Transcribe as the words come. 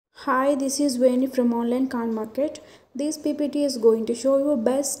Hi, this is Vani from Onlinekhanmarket. This PPT is going to show you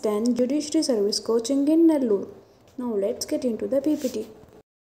best 10 judiciary service coaching in Nellore. Now let's get into the PPT.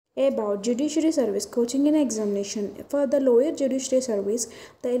 About judiciary service coaching and examination. For the lower judiciary service,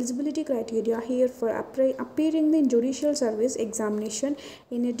 the eligibility criteria here for appearing in judicial service examination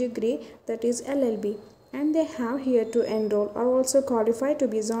in a degree that is LLB, and they have here to enroll are also qualified to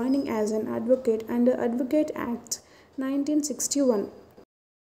be joining as an advocate under Advocate Act 1961.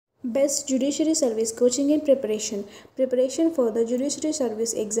 Best Judiciary Service Coaching and Preparation. Preparation for the Judiciary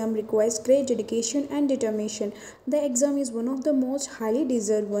Service exam requires great dedication and determination. The exam is one of the most highly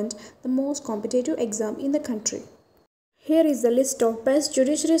deserved, the most competitive exam in the country. Here is the list of best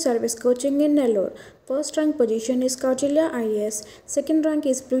Judiciary Service Coaching in Nellore. First rank position is Kautilya IAS, second rank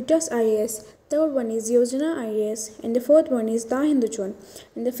is Plutus IAS, third one is Yojana IAS, and the fourth one is Da Hinduchon,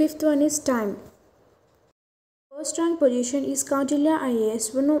 and the fifth one is Time. First rank position is Kautilya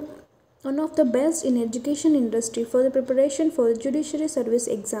IAS, one of the best in education industry for the preparation for the judiciary service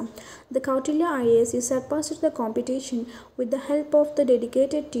exam. The Kautilya IAS is surpassed the competition with the help of the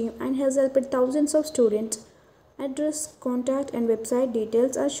dedicated team and has helped thousands of students. Address, contact and website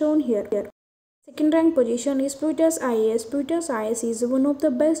details are shown here. Second rank position is Plutus IAS. Plutus IAS is one of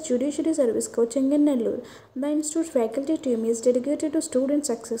the best judiciary service coaching in Nellore. The institute faculty team is dedicated to student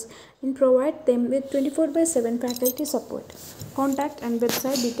success and provide them with 24/7 faculty support. Contact and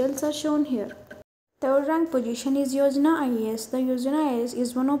website details are shown here. Third rank position is Yojana IAS. The Yojana IAS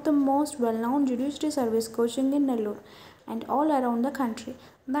is one of the most well-known judiciary service coaching in Nellore and all around the country.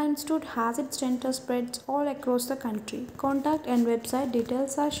 The institute has its center spreads all across the country. Contact and website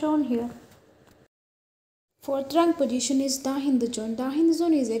details are shown here. Fourth rank position is Da Hinduchon. Da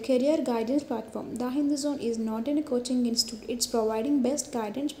Hinduchon is a career guidance platform. Da Hinduchon is not a coaching institute. It's providing best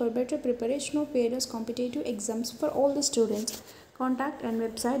guidance for better preparation of various competitive exams for all the students. Contact and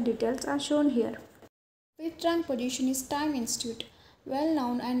website details are shown here. Fifth rank position is Time Institute.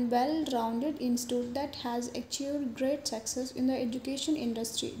 Well-known and well-rounded institute that has achieved great success in the education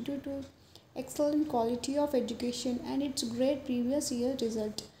industry due to excellent quality of education and its great previous year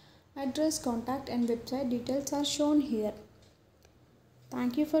result. Address, contact and website details are shown here.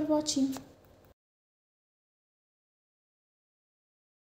 Thank you for watching.